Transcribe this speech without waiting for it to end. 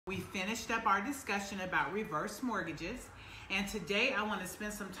We finished up our discussion about reverse mortgages, and today I want to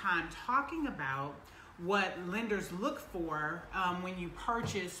spend some time talking about what lenders look for when you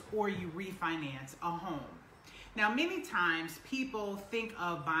purchase or you refinance a home. Now, many times people think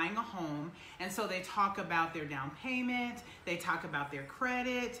of buying a home, and so they talk about their down payment, they talk about their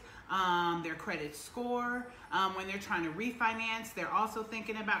credit score. When they're trying to refinance, they're also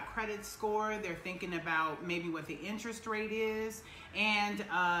thinking about credit score. They're thinking about maybe what the interest rate is, and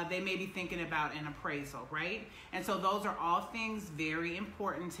they may be thinking about an appraisal, right? And so those are all things very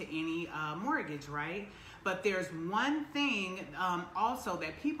important to any mortgage, right? But there's one thing also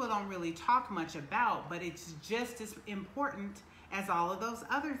that people don't really talk much about, but it's just as important as all of those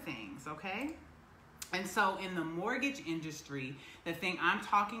other things, okay? And so in the mortgage industry, the thing I'm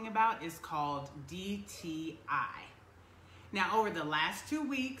talking about is called DTI. Now, over the last 2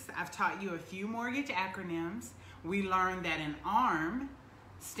 weeks, I've taught you a few mortgage acronyms. We learned that an ARM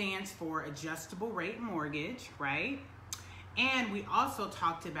stands for adjustable rate mortgage, right? And we also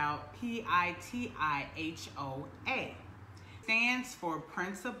talked about PITIHOA. Stands for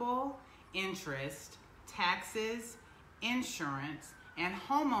principal, interest, taxes, insurance, and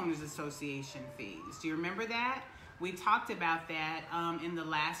homeowners association fees. Do you remember that? We talked about that in the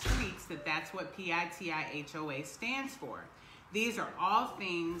last weeks, that's what PITIHOA stands for. These are all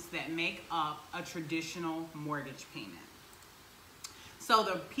things that make up a traditional mortgage payment. So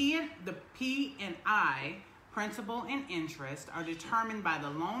the P and I, principal and interest, are determined by the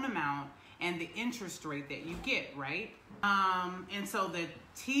loan amount and the interest rate that you get, right? And so the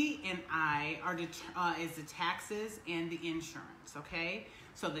T and I is the taxes and the insurance, okay?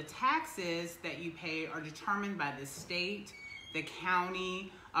 So the taxes that you pay are determined by the state, the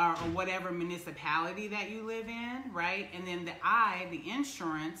county, or whatever municipality that you live in, right? And then the I, the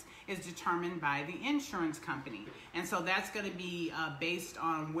insurance, is determined by the insurance company. And so that's going to be based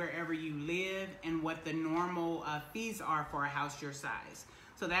on wherever you live and what the normal fees are for a house your size.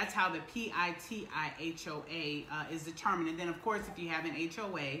 So that's how the PITIHOA is determined. And then, of course, if you have an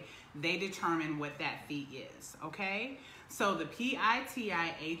HOA, they determine what that fee is, okay? So the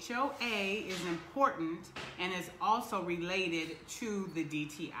PITIHOA is important and is also related to the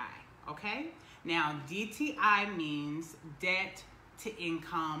DTI, okay? Now, DTI means debt to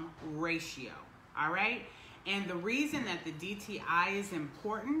income ratio, all right? And the reason that the DTI is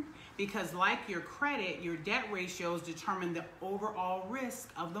important, because like your credit, your debt ratios determine the overall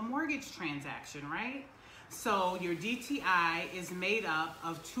risk of the mortgage transaction, right? So your DTI is made up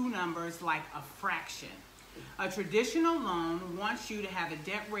of two numbers like a fraction. A traditional loan wants you to have a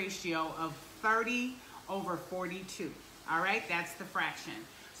debt ratio of 30/42, all right? That's the fraction.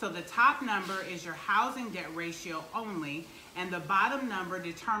 So the top number is your housing debt ratio only, and the bottom number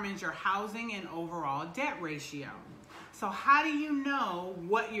determines your housing and overall debt ratio. So how do you know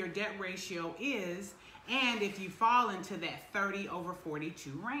what your debt ratio is and if you fall into that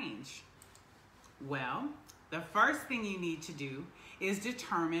 30/42 range? Well, the first thing you need to do is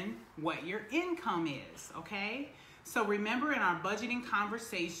determine what your income is, okay? So remember in our budgeting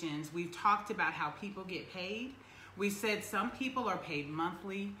conversations, we've talked about how people get paid. We said some people are paid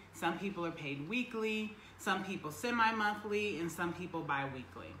monthly, some people are paid weekly, some people semi-monthly, and some people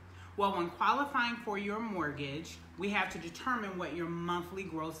bi-weekly. Well, when qualifying for your mortgage, we have to determine what your monthly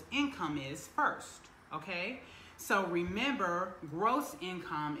gross income is first, okay? So remember, gross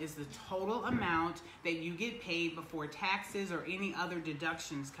income is the total amount that you get paid before taxes or any other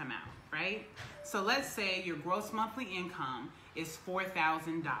deductions come out, right? So let's say your gross monthly income is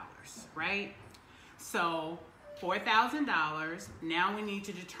 $4,000, right? So $4,000, now we need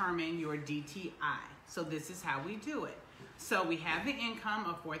to determine your DTI. So this is how we do it. So we have the income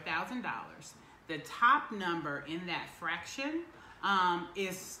of $4,000. The top number in that fraction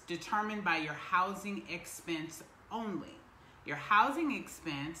is determined by your housing expense only. Your housing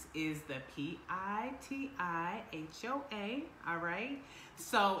expense is the PITIHOA, all right?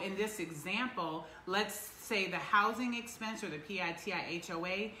 So in this example, let's say the housing expense or the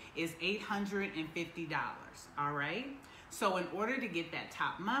PITIHOA is $850, all right? So in order to get that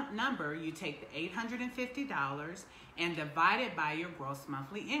top number, you take the $850 and divide it by your gross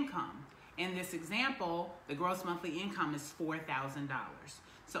monthly income. In this example, the gross monthly income is $4,000.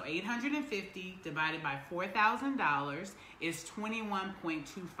 So 850 divided by $4,000 is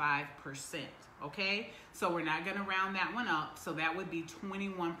 21.25%, okay? So we're not gonna round that one up, so that would be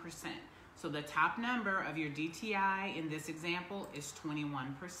 21%. So the top number of your DTI in this example is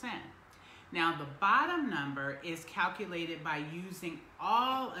 21%. Now the bottom number is calculated by using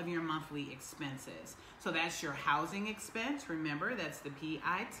all of your monthly expenses. So that's your housing expense, remember that's the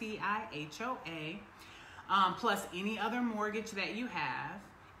PITIHOA, plus any other mortgage that you have,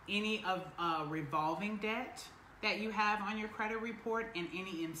 any of revolving debt that you have on your credit report, and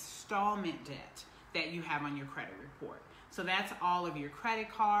any installment debt that you have on your credit report. So that's all of your credit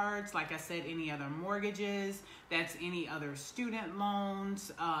cards, like I said, any other mortgages, that's any other student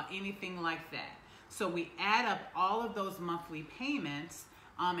loans, anything like that. So we add up all of those monthly payments,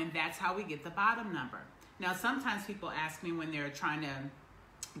 and that's how we get the bottom number. Now, sometimes people ask me when they're trying to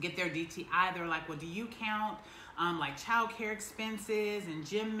get their DTI, they're like, well, do you count like childcare expenses and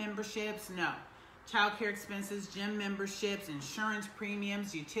gym memberships? No. Childcare expenses, gym memberships, insurance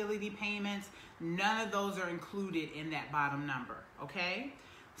premiums, utility payments, none of those are included in that bottom number, okay?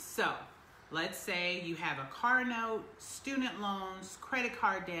 So let's say you have a car note, student loans, credit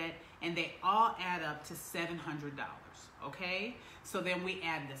card debt, and they all add up to $700, okay? So then we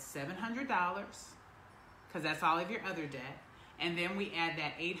add the $700, because that's all of your other debt, and then we add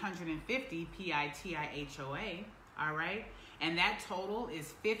that $850 PITIHOA, all right? And that total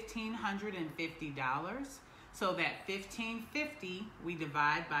is $1,550. So that $1,550 we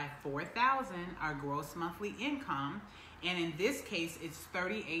divide by 4,000, our gross monthly income, and in this case it's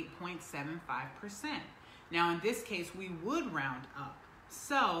 38.75%. Now in this case we would round up,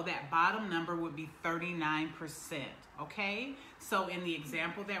 so that bottom number would be 39%. Okay, so in the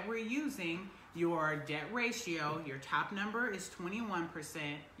example that we're using, your debt ratio, your top number is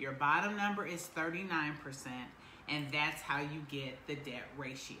 21%, your bottom number is 39%, and that's how you get the debt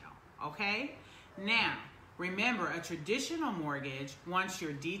ratio, okay? Now, remember, a traditional mortgage wants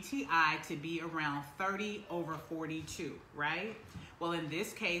your DTI to be around 30/42, right? Well, in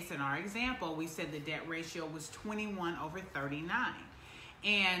this case, in our example, we said the debt ratio was 21/39.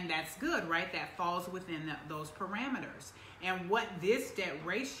 And that's good, right? That falls within those parameters. And what this debt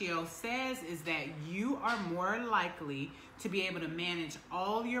ratio says is that you are more likely to be able to manage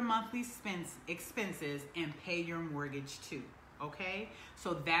all your monthly expenses and pay your mortgage too, okay?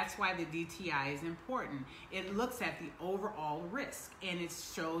 So that's why the DTI is important. It looks at the overall risk, and it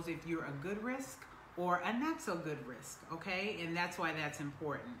shows if you're a good risk or a not so good risk, okay? And that's why that's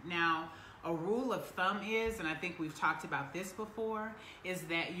important. Now, a rule of thumb is, and I think we've talked about this before, is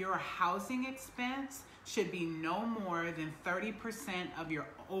that your housing expense should be no more than 30% of your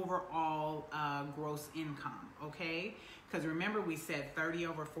overall gross income, okay? Because remember we said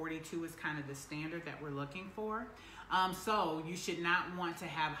 30/42 is kind of the standard that we're looking for. So you should not want to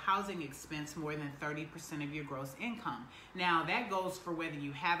have housing expense more than 30% of your gross income. Now that goes for whether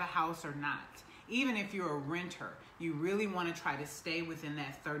you have a house or not. Even if you're a renter, you really want to try to stay within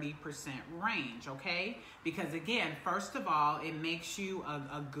that 30% range, okay? Because again, first of all, it makes you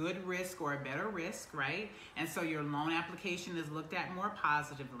a good risk or a better risk, right? And so your loan application is looked at more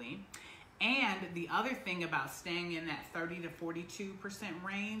positively. And the other thing about staying in that 30 to 42%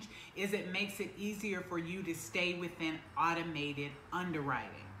 range is it makes it easier for you to stay within automated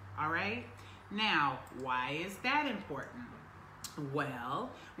underwriting, all right? Now, why is that important?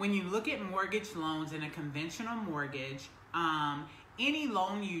 Well, when you look at mortgage loans in a conventional mortgage, any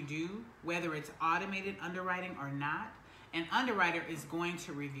loan you do, whether it's automated underwriting or not, an underwriter is going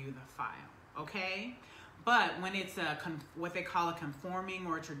to review the file, okay? But when it's what they call a conforming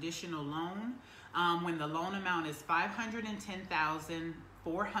or traditional loan, when the loan amount is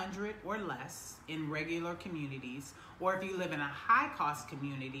 $510,400 or less in regular communities, or if you live in a high-cost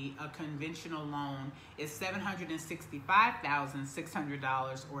community, a conventional loan is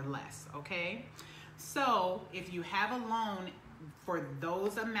 $765,600 or less, okay? So if you have a loan for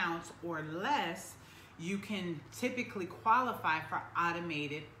those amounts or less, you can typically qualify for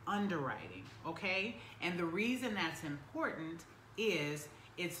automated underwriting, okay? And the reason that's important is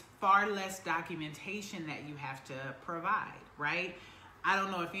it's far less documentation that you have to provide, right? I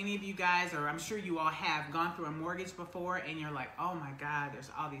don't know if any of you guys, or I'm sure you all have gone through a mortgage before and you're like, oh my God, there's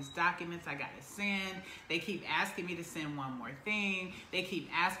all these documents I gotta send. They keep asking me to send one more thing. They keep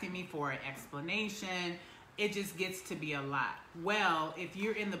asking me for an explanation. It just gets to be a lot. Well, if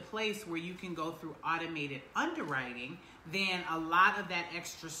you're in the place where you can go through automated underwriting, then a lot of that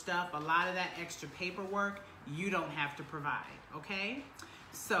extra stuff, a lot of that extra paperwork, you don't have to provide, okay?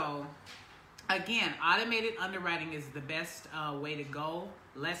 So, again, automated underwriting is the best way to go,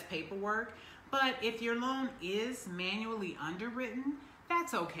 less paperwork. But if your loan is manually underwritten,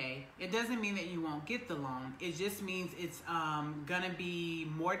 that's okay. It doesn't mean that you won't get the loan. It just means it's gonna be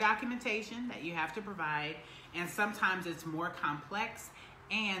more documentation that you have to provide, and sometimes it's more complex,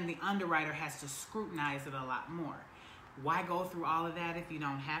 and the underwriter has to scrutinize it a lot more. Why go through all of that if you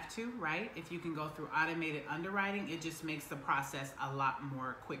don't have to, right? If you can go through automated underwriting, it just makes the process a lot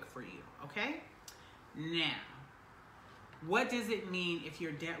more quick for you, okay? Now, what does it mean if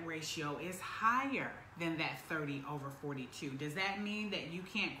your debt ratio is higher? than that 30 over 42. Does that mean that you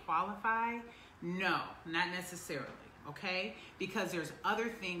can't qualify? No, not necessarily, okay? Because there's other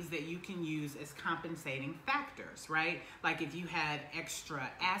things that you can use as compensating factors, right? Like if you had extra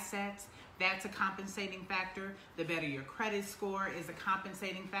assets, that's a compensating factor. The better your credit score is a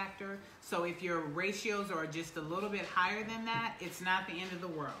compensating factor. So if your ratios are just a little bit higher than that, it's not the end of the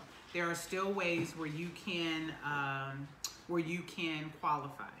world. There are still ways where you can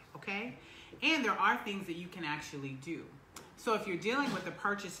qualify, okay? And there are things that you can actually do. So if you're dealing with a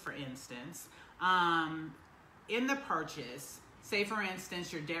purchase, for instance, in the purchase, say for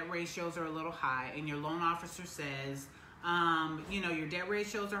instance, your debt ratios are a little high and your loan officer says, your debt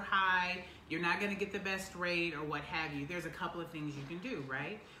ratios are high, you're not going to get the best rate or what have you. There's a couple of things you can do,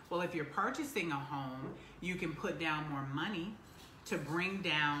 right? Well, if you're purchasing a home, you can put down more money to bring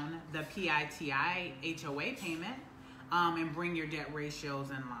down the PITIHOA payment and bring your debt ratios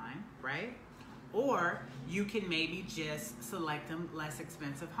in line, right? Or you can maybe just select a less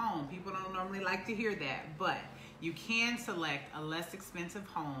expensive home. People don't normally like to hear that, but you can select a less expensive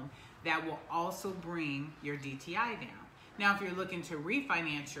home that will also bring your DTI down. Now, if you're looking to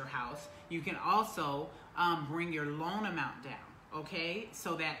refinance your house, you can also bring your loan amount down, okay?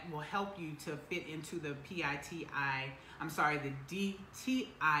 So that will help you to fit into the the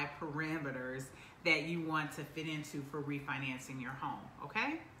DTI parameters that you want to fit into for refinancing your home,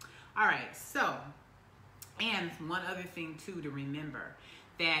 okay? All right, so, and one other thing too to remember,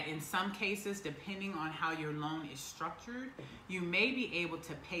 that in some cases, depending on how your loan is structured, you may be able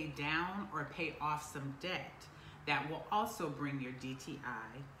to pay down or pay off some debt that will also bring your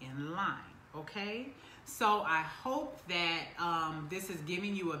DTI in line, okay? So I hope that this is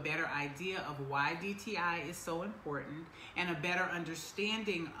giving you a better idea of why DTI is so important and a better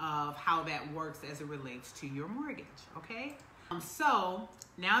understanding of how that works as it relates to your mortgage, okay? So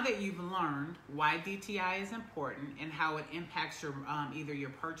now that you've learned why DTI is important and how it impacts your either your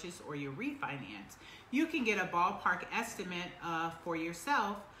purchase or your refinance, you can get a ballpark estimate for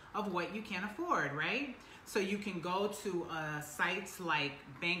yourself of what you can afford, right? So you can go to sites like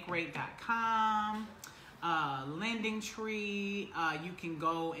bankrate.com, LendingTree, you can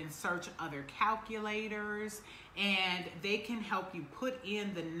go and search other calculators, and they can help you put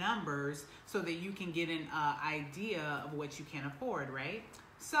in the numbers so that you can get an idea of what you can afford, right?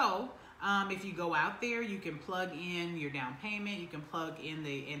 So if you go out there, you can plug in your down payment, you can plug in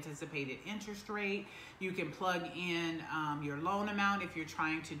the anticipated interest rate, you can plug in your loan amount if you're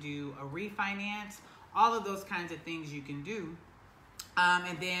trying to do a refinance, all of those kinds of things you can do.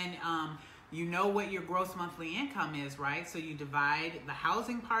 And then you know what your gross monthly income is, right? So you divide the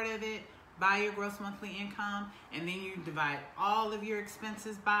housing part of it by your gross monthly income, and then you divide all of your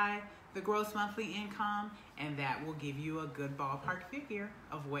expenses by the gross monthly income, and that will give you a good ballpark figure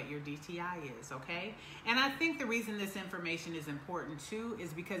of what your DTI is, okay? And I think the reason this information is important too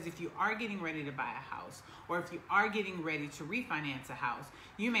is because if you are getting ready to buy a house, or if you are getting ready to refinance a house,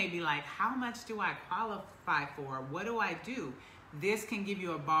 you may be like, how much do I qualify for? What do I do? This can give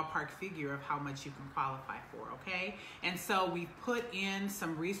you a ballpark figure of how much you can qualify for, okay? And so we put in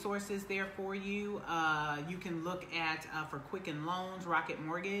some resources there for you. You can look at for Quicken Loans, Rocket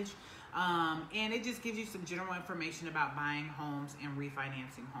Mortgage, and it just gives you some general information about buying homes and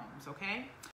refinancing homes, okay?